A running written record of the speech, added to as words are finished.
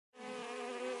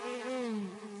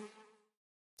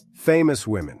Famous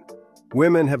women.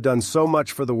 Women have done so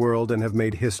much for the world and have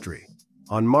made history.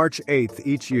 On March 8th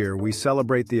each year, we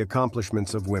celebrate the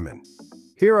accomplishments of women.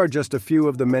 Here are just a few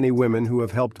of the many women who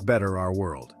have helped better our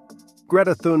world.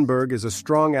 Greta Thunberg is a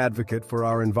strong advocate for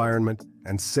our environment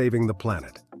and saving the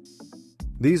planet.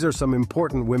 These are some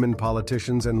important women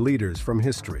politicians and leaders from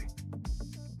history.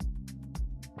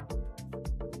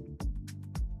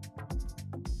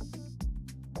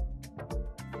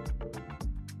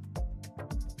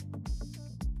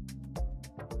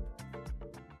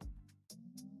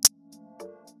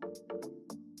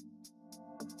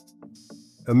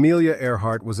 Amelia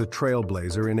Earhart was a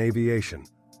trailblazer in aviation,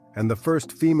 and the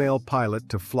first female pilot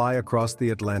to fly across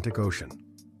the Atlantic Ocean.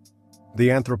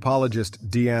 The anthropologist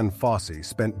Deanne Fossey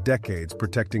spent decades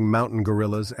protecting mountain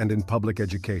gorillas and in public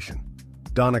education.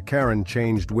 Donna Karan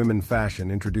changed women fashion,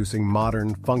 introducing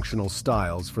modern, functional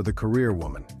styles for the career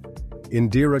woman.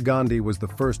 Indira Gandhi was the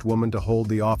first woman to hold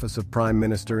the office of Prime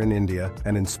Minister in India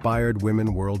and inspired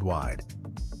women worldwide.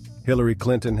 Hillary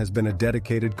Clinton has been a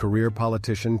dedicated career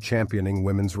politician championing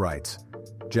women's rights.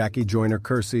 Jackie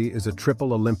Joyner-Kersee is a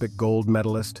triple Olympic gold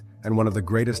medalist and one of the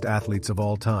greatest athletes of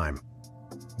all time.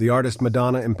 The artist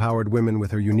Madonna empowered women with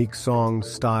her unique songs,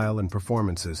 style, and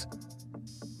performances.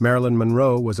 Marilyn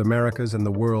Monroe was America's and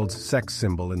the world's sex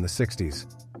symbol in the 60s.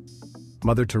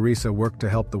 Mother Teresa worked to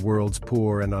help the world's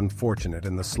poor and unfortunate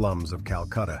in the slums of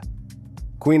Calcutta.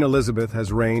 Queen Elizabeth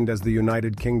has reigned as the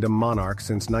United Kingdom monarch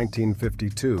since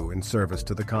 1952 in service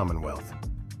to the Commonwealth.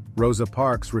 Rosa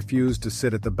Parks refused to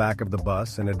sit at the back of the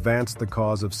bus and advanced the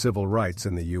cause of civil rights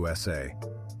in the USA.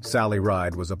 Sally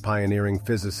Ride was a pioneering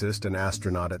physicist and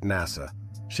astronaut at NASA.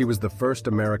 She was the first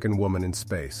American woman in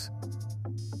space.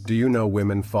 Do you know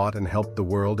women fought and helped the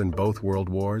world in both world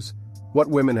wars? What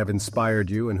women have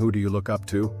inspired you and who do you look up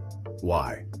to?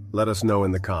 Why? Let us know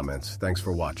in the comments. Thanks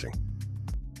for watching.